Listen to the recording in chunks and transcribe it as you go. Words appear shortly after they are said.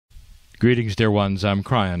Greetings, dear ones. I'm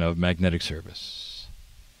Kryon of Magnetic Service.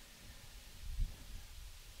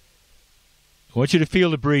 I want you to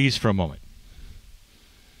feel the breeze for a moment.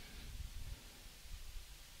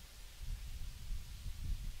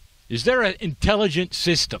 Is there an intelligent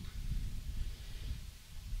system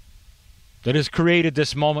that has created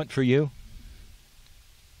this moment for you?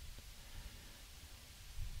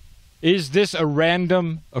 Is this a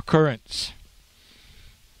random occurrence?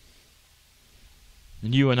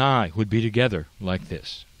 And you and I would be together like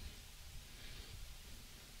this.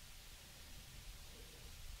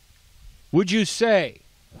 Would you say,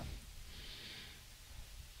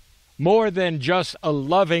 more than just a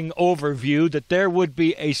loving overview, that there would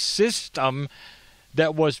be a system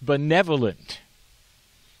that was benevolent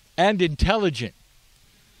and intelligent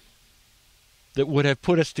that would have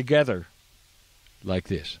put us together like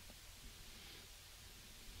this?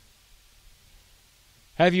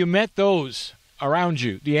 Have you met those around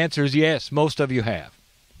you? The answer is yes, most of you have.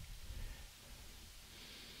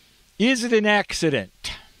 Is it an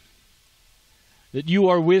accident that you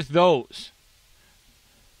are with those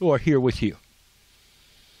who are here with you?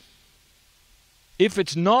 If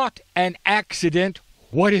it's not an accident,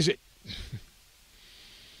 what is it?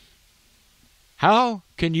 How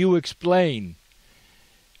can you explain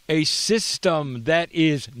a system that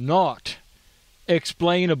is not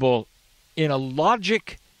explainable in a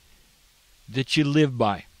logic that you live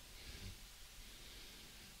by?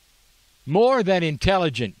 More than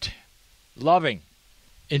intelligent, loving,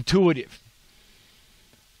 intuitive,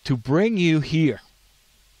 to bring you here.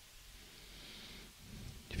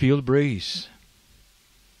 Feel the breeze.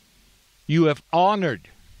 You have honored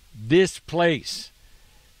this place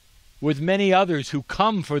with many others who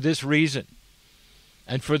come for this reason.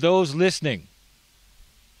 And for those listening,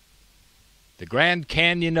 the Grand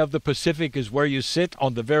Canyon of the Pacific is where you sit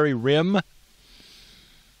on the very rim,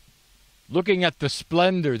 looking at the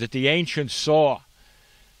splendor that the ancients saw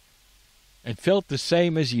and felt the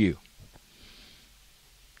same as you.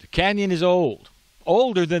 The canyon is old,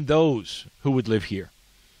 older than those who would live here.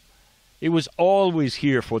 It was always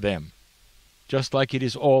here for them, just like it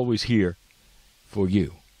is always here for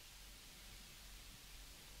you.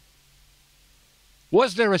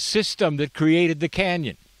 Was there a system that created the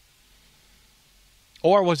canyon?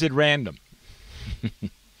 Or was it random?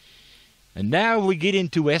 And now we get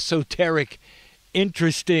into esoteric,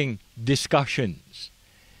 interesting discussions.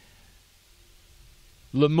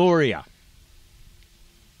 Lemuria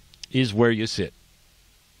is where you sit.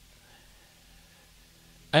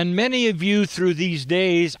 And many of you through these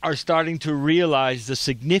days are starting to realize the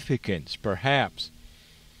significance, perhaps,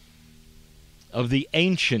 of the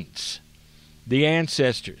ancients, the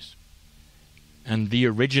ancestors, and the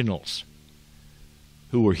originals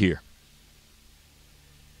who were here.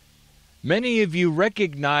 Many of you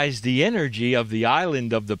recognize the energy of the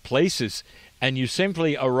island, of the places, and you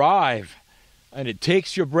simply arrive, and it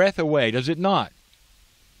takes your breath away, does it not?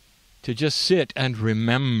 To just sit and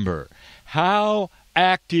remember. How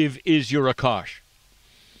active is your Akash?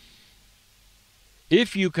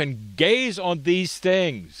 If you can gaze on these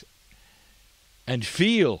things and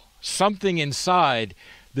feel something inside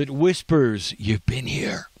that whispers, you've been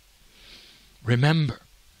here, remember.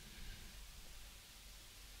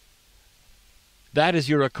 That is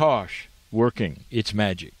your Akash working its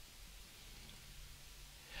magic.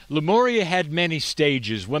 Lemuria had many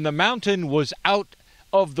stages. When the mountain was out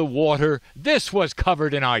of the water, this was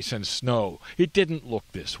covered in ice and snow. It didn't look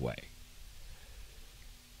this way.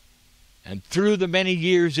 And through the many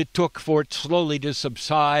years it took for it slowly to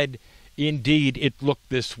subside, indeed it looked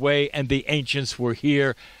this way, and the ancients were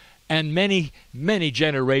here, and many, many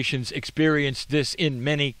generations experienced this in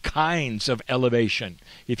many kinds of elevation,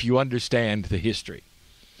 if you understand the history.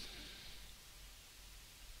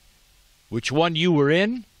 Which one you were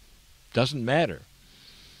in doesn't matter.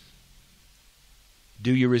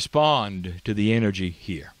 Do you respond to the energy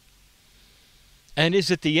here? And is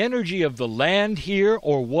it the energy of the land here,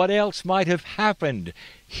 or what else might have happened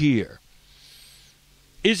here?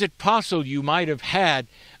 Is it possible you might have had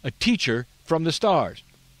a teacher from the stars?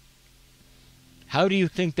 How do you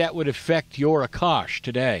think that would affect your Akash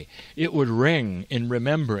today? It would ring in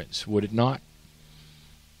remembrance, would it not?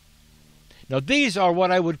 Now, these are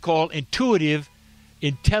what I would call intuitive,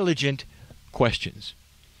 intelligent questions.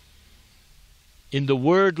 In the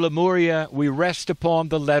word Lemuria, we rest upon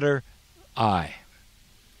the letter I.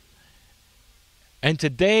 And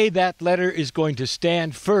today that letter is going to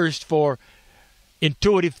stand first for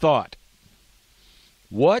intuitive thought.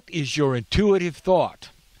 What is your intuitive thought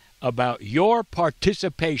about your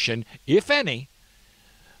participation, if any,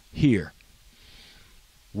 here?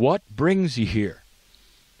 What brings you here?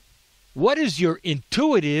 What is your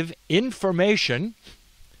intuitive information,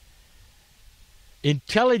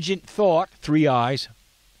 intelligent thought, 3 eyes,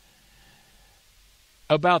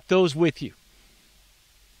 about those with you?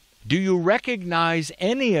 Do you recognize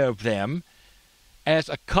any of them as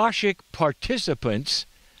Akashic participants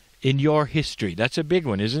in your history? That's a big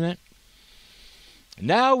one, isn't it?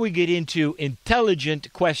 Now we get into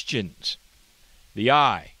intelligent questions. The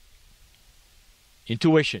I,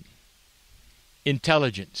 intuition,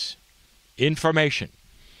 intelligence, information.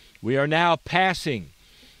 We are now passing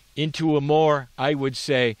into a more, I would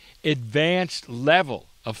say, advanced level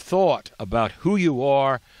of thought about who you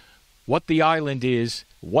are, what the island is,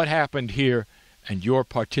 what happened here, and your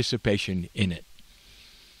participation in it.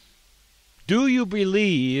 Do you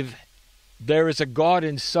believe there is a God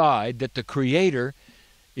inside, that the Creator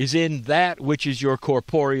is in that which is your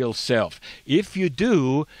corporeal self? If you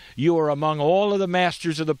do, you are among all of the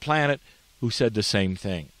masters of the planet who said the same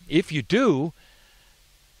thing. If you do,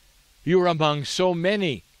 you are among so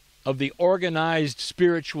many of the organized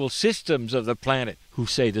spiritual systems of the planet who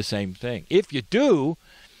say the same thing. If you do,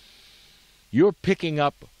 you're picking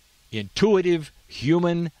up intuitive,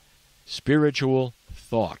 human, spiritual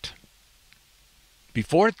thought.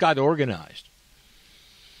 Before it got organized,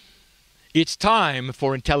 it's time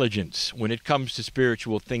for intelligence when it comes to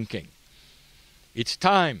spiritual thinking. It's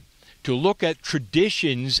time to look at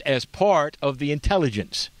traditions as part of the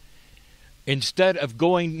intelligence, instead of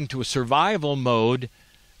going into a survival mode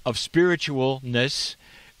of spiritualness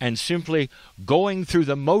and simply going through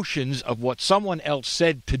the motions of what someone else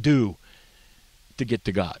said to do to get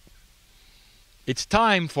to God. It's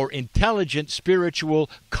time for intelligent, spiritual,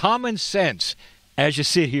 common sense as you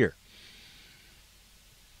sit here.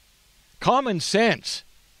 Common sense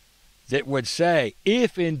that would say,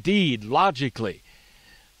 if indeed, logically,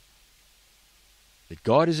 that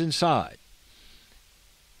God is inside,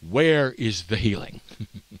 where is the healing?